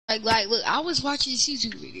Like, look, I was watching this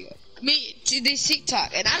YouTube video, this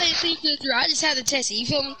TikTok, and I didn't think it was real. I just had to test it. You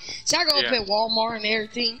feel me? So I go up at Walmart and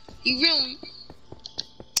everything. You feel me?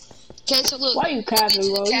 Okay, so look. Why you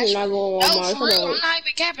capping, bro? You're not going Walmart. No, for real. I'm not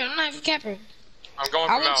even capping. I'm going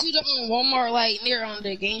I went to the Walmart, like, near on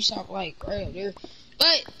the GameStop, like, right up there.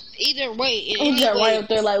 But either way, I'm just right up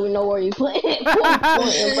there, like we know where you put it.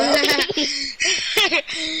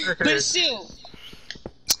 But still,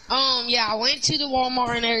 yeah, I went to the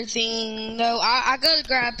Walmart and everything. No, I go to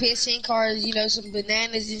grab PSN cards, you know, some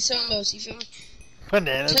bananas and something else. You feel me?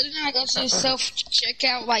 Bananas. So then I go to the self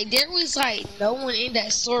checkout. Like there was like no one in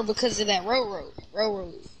that store because of that railroad.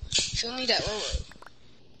 Feel me? That railroad.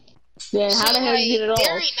 Yeah, how the hell did you get it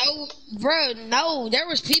there off? ain't no, bro, no, there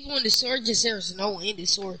was people in the store, just there was no one in the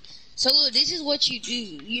store. So look, this is what you do,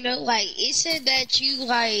 you know, like, it said that you,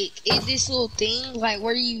 like, in this little thing, like,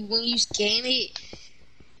 where you, when you scan it,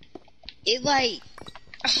 it, like,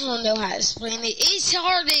 I don't know how to explain it. It's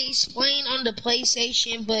hard to explain on the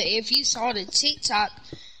PlayStation, but if you saw the TikTok,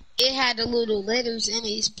 it had the little letters and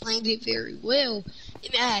it explained it very well, and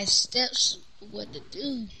it had steps of what to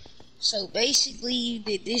do. So basically, you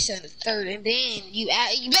did this on the third, and then you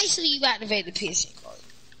activate the PSN card,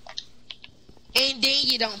 and then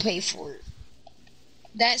you don't pay for it.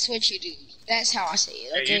 That's what you do. That's how I say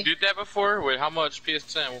it. Okay? Hey, you did that before? Wait, how much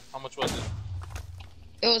PSN? How much was it?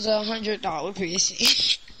 It was $100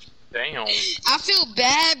 PSN. Damn. I feel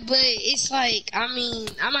bad, but it's like, I mean,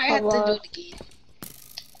 I might have to do it again.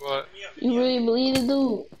 What? You really believe it,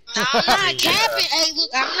 dude? No, I'm not capping. Hey,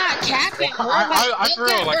 look, I'm not capping, bro. I for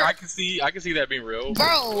real, like, I can see that being real.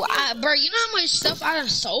 Bro, bro, you know how much stuff I done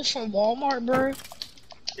sold from Walmart, bro?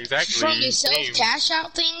 Exactly. From the self-cash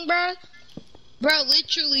out thing, bro? Bro,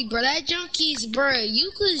 literally, bro, that junkies, bro,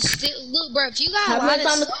 you could still, look, bro, if you got a lot of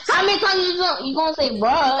stuff. How many times you gonna say,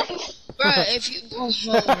 bro? Bro, if you,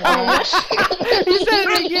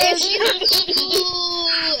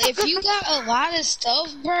 if you got a lot of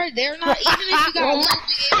stuff, bro, they're not, even if you got a little bit,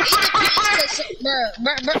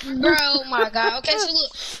 it depends, bro, oh my god, okay, so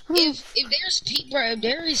look, if there's people, if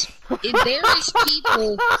there is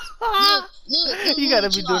people, look, you gotta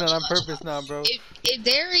be doing it on purpose now, bro. If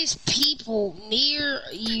there is people near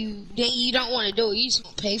you, then you don't want to do it. You just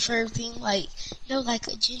want to pay for everything, like, you know, like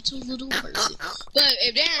a gentle little person. But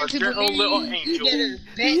if there aren't people near you, you better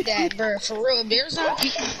bet that, bro. For real, if there's not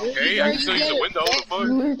people near you, I can show you the window. How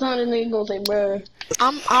many times nigga gonna say, bro?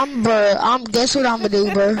 Guess what I'm gonna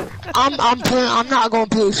do, bro? I'm not gonna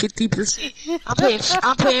pay 50%. I'm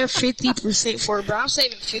paying 50% for it, bro. I'm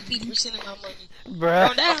saving 50% of my money. Bruh.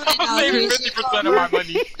 I'm saving 50% of my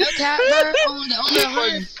money. Okay, bro, on the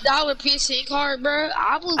 $100 PSN card, bro,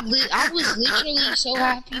 I was literally so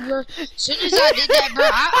happy, bro. As soon as I did that, bro,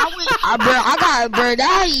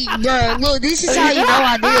 look, this is how you know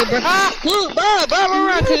I did it, bro. Look, bro,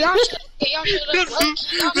 can y'all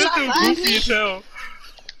shut up?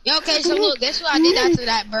 Okay, so look, that's what I did after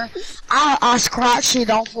that, bro. I scratched it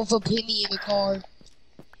off with a penny in the card.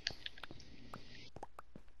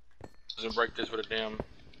 Doesn't break this with a damn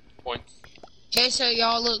point. Okay, so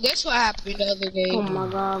y'all, look, that's what happened the other day. Oh my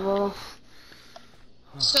god, bro.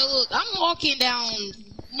 So look, I'm walking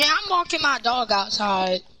my dog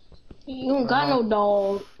outside. You don't got no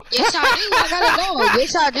dog. Yes, I do. I got a dog.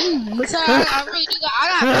 Yes, I do. Yes, I really do.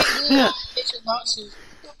 I got pit boxes.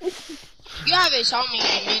 You haven't shown me in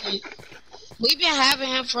a minute. We've been having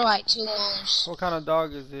him for like 2 months. What kind of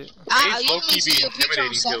dog is it? You want me to see your picture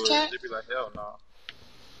on Snapchat? They'd be like, hell no.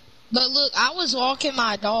 But look, I was walking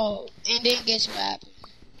my dog, and then guess what happened?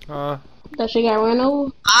 That shit got ran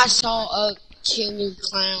over? I saw a killer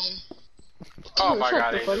clown. Oh my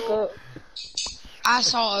god, I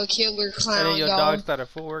saw a killer clown, and then your y'all. dog started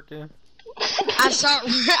footworking. I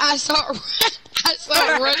saw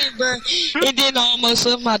running, bro, and then I almost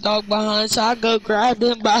left my dog behind, so I go grab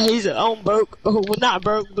him by his own not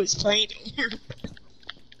broke, but sprained.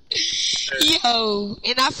 Yo,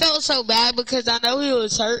 and I felt so bad because I know he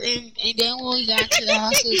was hurting, and then when we got to the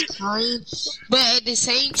house, he was crying. But at the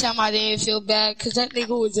same time, I didn't feel bad because that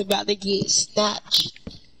nigga was about to get snatched.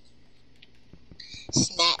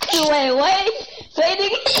 Wait, what? Say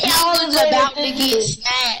nigga, he was about to get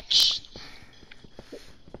snatched.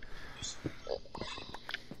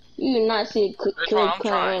 You did not see a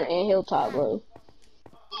clown in Hilltop, bro.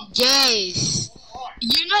 Yes.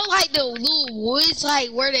 You know, like the little woods, like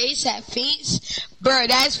where they is that fence, bro.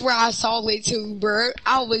 That's where I saw it too, bro.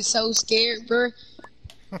 I was so scared, bro.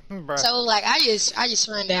 So like, I just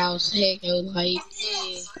ran down. Heck no, like,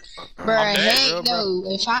 bro. Heck no.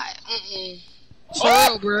 If for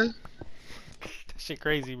real, bro. That shit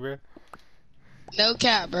crazy, bro. No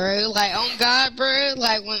cap, bro. Like, on God, bro.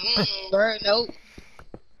 Like, when, bro, nope.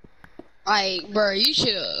 Like, bro, you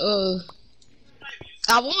should've,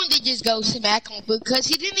 I wanted to just go smack him because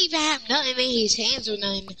he didn't even have nothing in his hands or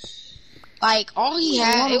nothing. Like, all he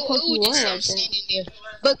had, it was just him standing there.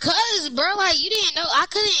 Because, bro, like, you didn't know,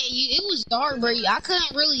 it was dark, bro. I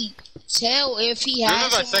couldn't really tell if he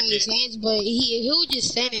had something in his hands, but he was just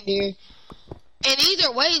standing there. And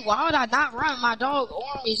either way, why would I not run? My dog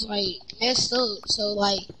arm is, like, messed up, so,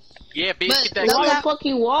 like... Yeah, bitch, get that. Why the fuck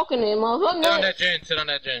you walking in, motherfucker? Sit on that gen, sit on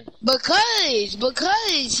that gen.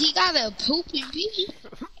 Because he got a poop and pee.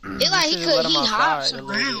 It like he hops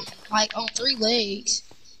around, like, on 3 legs.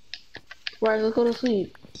 Right, let's go to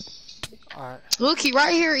sleep. Alright. Look, he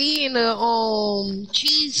right here eating a,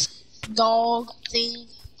 cheese dog thing.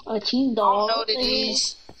 A cheese dog? I don't know what it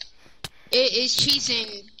is. It's cheese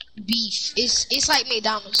and beef. It's like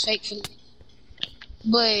McDonald's fake food.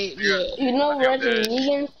 But, yeah. You know Reggie's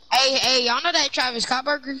vegan? Hey, y'all know that Travis Scott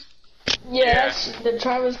burger? Yeah, that's the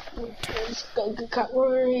Travis Scott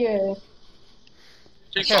burger, yeah.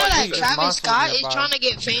 You know that Travis Scott is trying to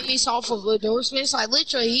get famous off of endorsements? Like,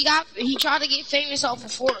 literally, he tried to get famous off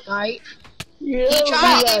of Fortnite. Yeah, he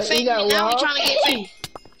tried to get famous, now he's trying to get famous.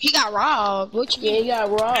 He got robbed. What you mean? Yeah, he got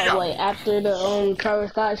robbed, like, after the, Travis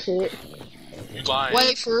Scott shit. You lying.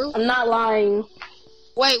 Wait, for real? I'm not lying.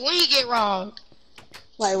 Wait, when he get robbed?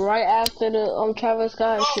 Like, right after the, Travis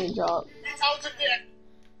Scott shit dropped.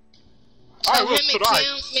 So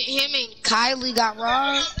him and Kylie got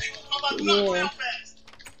robbed? Yeah.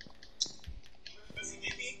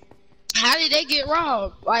 How did they get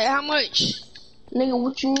robbed? Like, how much? Nigga,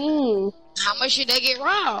 what you mean? How much did they get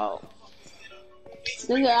robbed?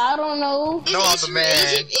 Nigga, I don't know. No, I'm the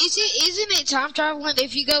man. Isn't it time traveling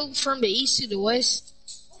if you go from the east to the west?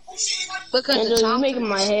 Because the time making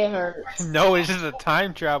my head hurt. No, it's just a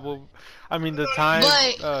time travel. I mean, the time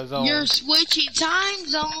zone. You're switching time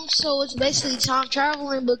zones, so it's basically time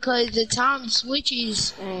traveling because the time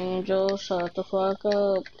switches. Angel, shut the fuck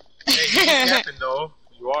up. Hey, you capping though.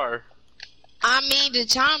 You are. I mean, the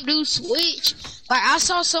time do switch. Like, I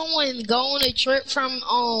saw someone go on a trip from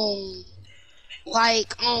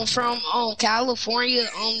California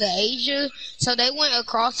to Asia, so they went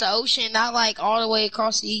across the ocean, not like all the way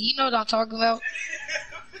across the. You know what I'm talking about?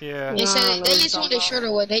 Yeah. They said they just went the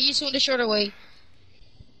shorter way. They just went the shorter way.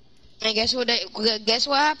 And guess what? Guess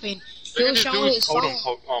what happened? He was showing his phone.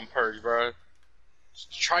 On purge, bro.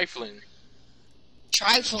 Trifling.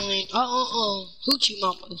 Hoochie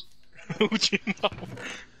mama. Hoochie mama.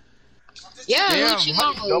 Yeah, damn, Hoochie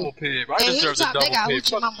mama. Double pig. I deserve the double they got pig.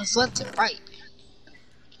 Hoochie mamas left and right.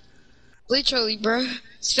 Literally, bro.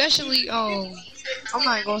 Especially, I'm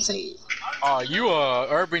not gonna say it. Oh, you a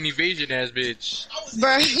urban evasion ass bitch.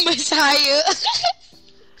 Bro, Messiah.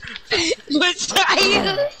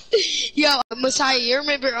 Messiah. Yo, Messiah, you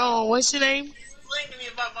remember, what's your name?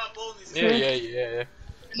 Yeah.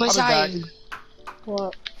 Messiah.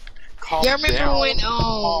 What? Calm you remember down. when,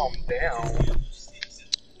 Calm down.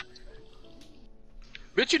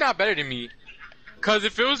 Bitch, you're not better than me. Cause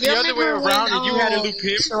if it was the other way around and you had to loop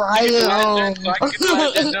him, so I could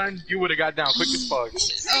get that done, you would have got down quick as fuck.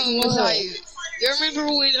 Messiah. You remember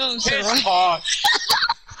when,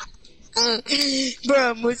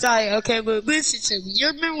 bro, Messiah, okay, but listen to me. You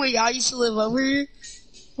remember when y'all used to live over here?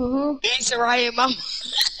 Mm-hmm. And Soraya and Mama.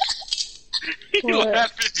 He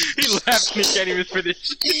laughed and he can't even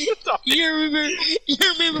finish. You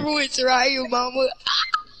remember when Soraya and Mama...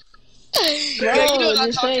 Bro, you know what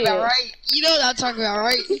I'm talking about, right? You know what I'm talking about,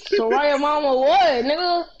 right? Soraya Mama what,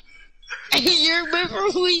 nigga? You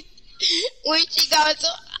remember when she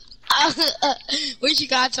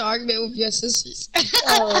got to argument with your sisters?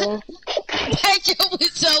 Oh. That joke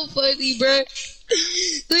was so funny, bro.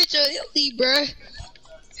 Literally, bro.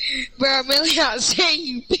 Bro, I'm really not saying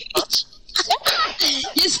you, bitch.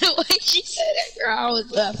 Just the way she said it, girl, I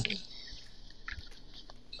was laughing.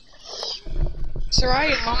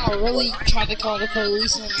 Soraya and Mama really tried to call the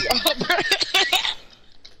police on y'all, bro.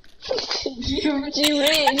 She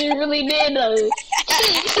really did though.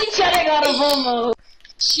 She tried to go to Momo.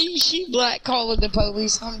 She black calling the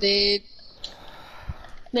police. I'm dead.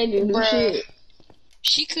 They didn't do shit.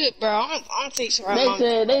 She could, bro. I don't think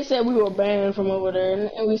Soraya. They said we were banned from over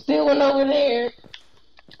there, and we still went over there.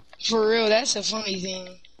 For real, that's a funny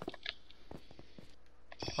thing.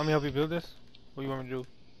 Want me to help you build this? What do you want me to do?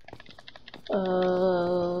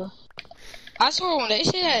 I swear when they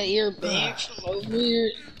said that you're banned from over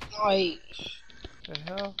here, like, The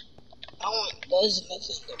hell? no one does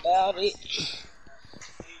nothing about it.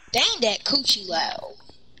 Dang, that coochie loud.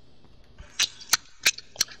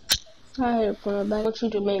 I had to put it back. I want you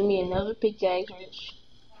to make me another pickaxe, Rich.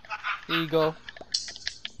 Here you go.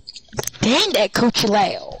 Dang that coochie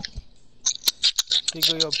loud. Here you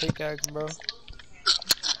go your pickaxe, bro.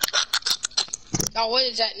 Oh, what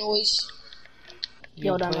is that noise?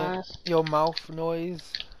 Yo, dumbass. Your mouth noise.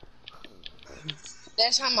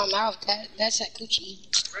 That's not my mouth. That's that coochie.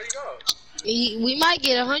 Where'd he go? We might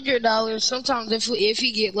get $100 sometimes if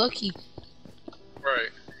you get lucky. Right.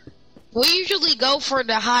 We usually go for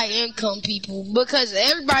the high income people because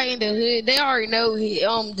everybody in the hood, they already know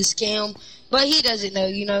the scam, but he doesn't know,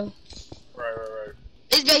 you know. Right.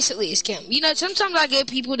 It's basically a scam. You know, sometimes I get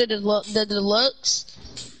people the deluxe. The deluxe.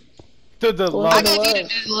 I give you the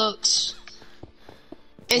deluxe.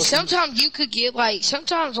 And sometimes you could get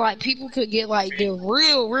sometimes people could get the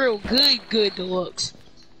real good deluxe.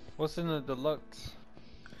 What's in the deluxe?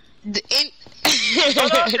 The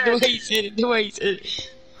way he said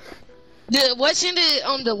it. What's in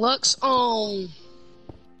the deluxe?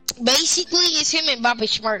 Basically, it's him and Bobby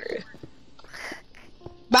Schmurder.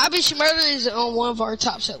 Bobby Schmurder is one of our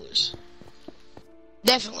top sellers.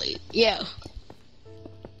 Definitely, yeah.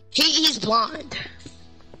 He's blind.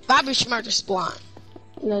 Bobby Schmurder's blind.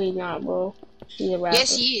 No, he's not, bro. He's a rapper.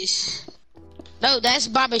 Yes, he is. No, that's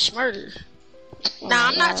Bobby Schmurder. Now,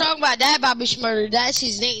 I'm not talking about that Bobby Schmurder. That's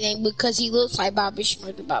his nickname because he looks like Bobby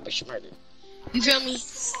Schmurder. You feel me?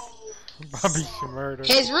 Bobby Schmurder.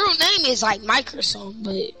 His real name is Microsoft,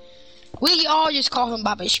 but we all just call him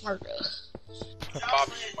Bobby Schmurder.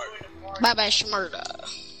 Bobby Schmurder.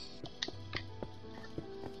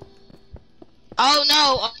 Oh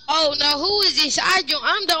no, who is this? I'm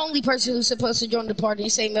the only person who's supposed to join the party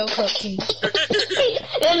and say Milk King.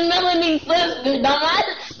 It's Melanie's sister,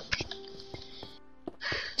 dumbass.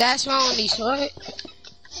 That's Melanie's what?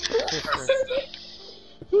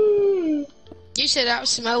 You said I was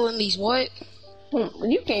smelling these what?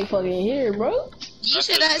 You can't fucking hear, bro. You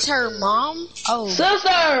said that's her mom? Oh.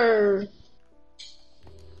 Sister!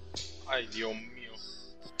 Ay, Dios mío.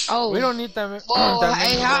 Oh. We don't need that. Well,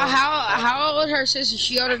 hey, how old her sister?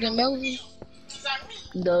 She older than Melanie?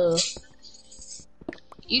 Duh.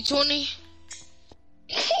 You 20?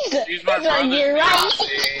 She's my brother. You're right.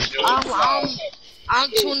 I'm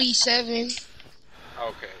 27.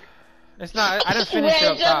 Okay. It's not. I didn't finish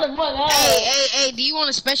it up top. Hey, do you want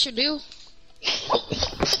a special deal?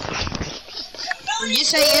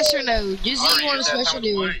 Just say yes or no. Just do you want a special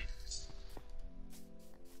deal?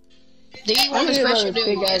 Do you want a special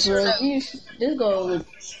deal? Yes or no? Just go with.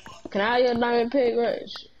 Can I have your diamond pig,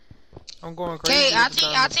 Rush? I'm going crazy. Okay,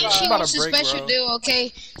 I think she wants a special deal.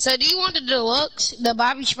 Okay, so do you want the deluxe, the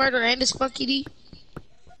Bobby Schmurder, and the Spunky D?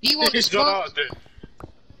 Do you want the spunk?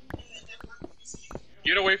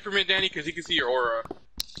 Get away from me, Danny, because he can see your aura.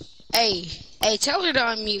 Hey, tell her to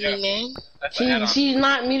unmute me, man. She's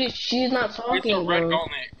not muted. She's not talking. It's a red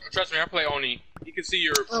gauntlet. Trust me, I play Oni. You can see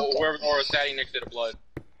your wherever the aura is standing next to the blood.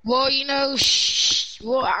 Well, you know,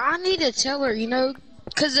 well, I need to tell her, you know,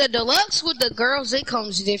 because the deluxe with the girls, it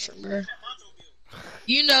comes different, bro.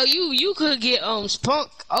 You know, you could get spunk.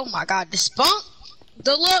 Oh my god, the spunk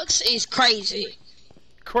deluxe is crazy.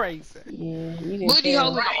 Crazy. Yeah, Booty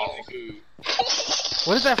hole and all.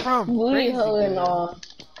 What is that from? Booty hole and all.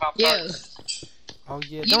 Yeah. Oh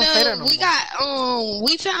yeah. You Don't say that know, no more.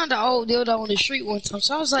 we found an old dildo on the street one time,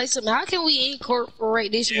 so I was like, how can we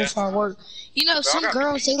incorporate this with our work? You know, some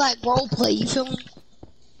girls, they like role play, you feel me?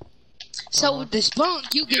 So with the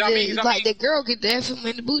spunk, you get the girl get the F him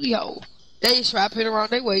in the booty hole. They just wrap it around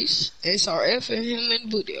their waist and start effing him in the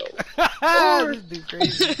booty hole.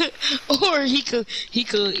 Or he could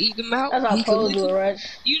eat them out. That's how pros do it, right?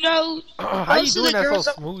 You know, how you doing that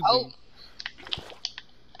so smoothly?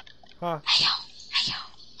 Huh? Hey yo,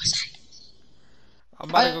 what's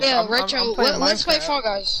that? Retro. Let's play Fall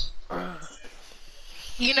Guys.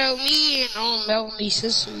 You know, me and Melanie's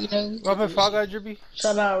sister, you know. What about Fall Guys, Drippy?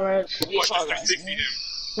 Shut up, Reg.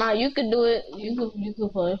 Nah, you can do it. You can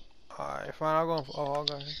play. Alright, fine. I'll go Fall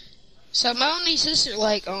Guys. So Melanie's sister,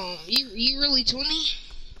 you really 20?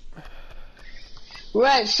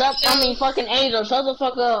 Reg, fucking Angel, shut the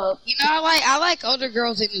fuck up. You know, I like older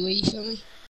girls anyway. You feel me?